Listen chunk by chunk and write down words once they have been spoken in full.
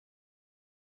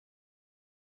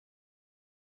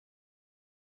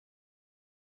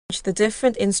change the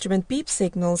different instrument beep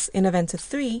signals in Aventa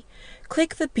 3,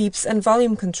 click the Beeps and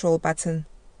Volume Control button.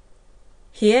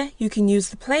 Here you can use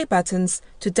the play buttons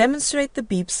to demonstrate the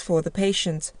beeps for the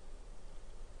patient.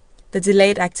 The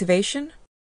delayed activation,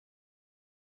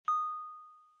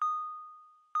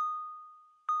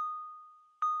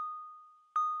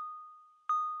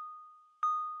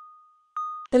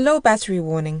 the low battery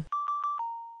warning.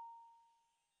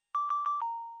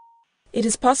 It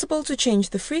is possible to change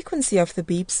the frequency of the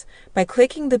beeps by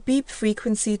clicking the Beep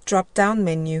Frequency drop-down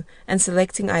menu and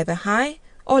selecting either high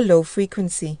or low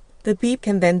frequency. The beep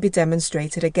can then be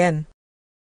demonstrated again.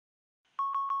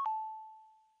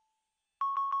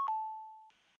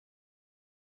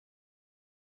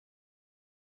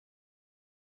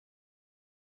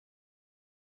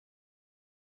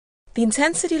 The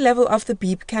intensity level of the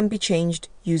beep can be changed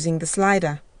using the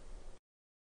slider.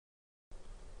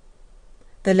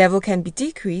 The level can be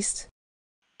decreased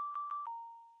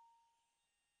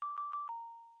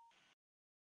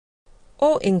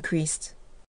or increased.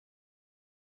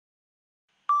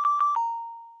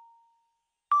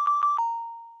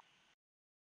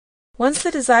 Once the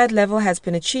desired level has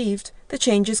been achieved, the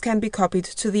changes can be copied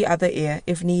to the other ear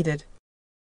if needed.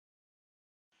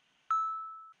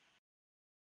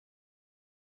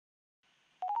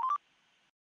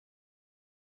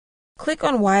 Click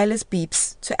on Wireless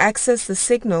Beeps to access the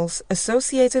signals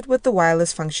associated with the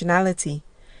wireless functionality.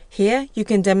 Here you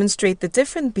can demonstrate the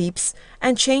different beeps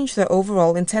and change their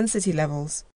overall intensity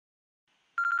levels.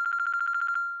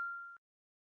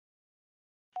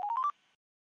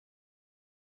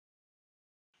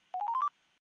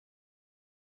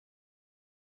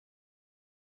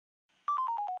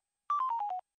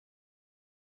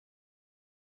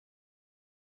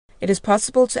 It is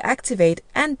possible to activate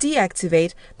and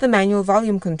deactivate the manual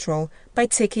volume control by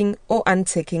ticking or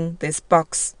unticking this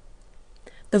box.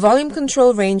 The volume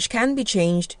control range can be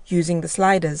changed using the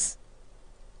sliders.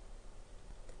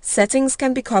 Settings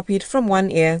can be copied from one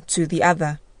ear to the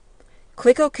other.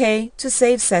 Click OK to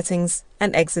save settings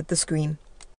and exit the screen.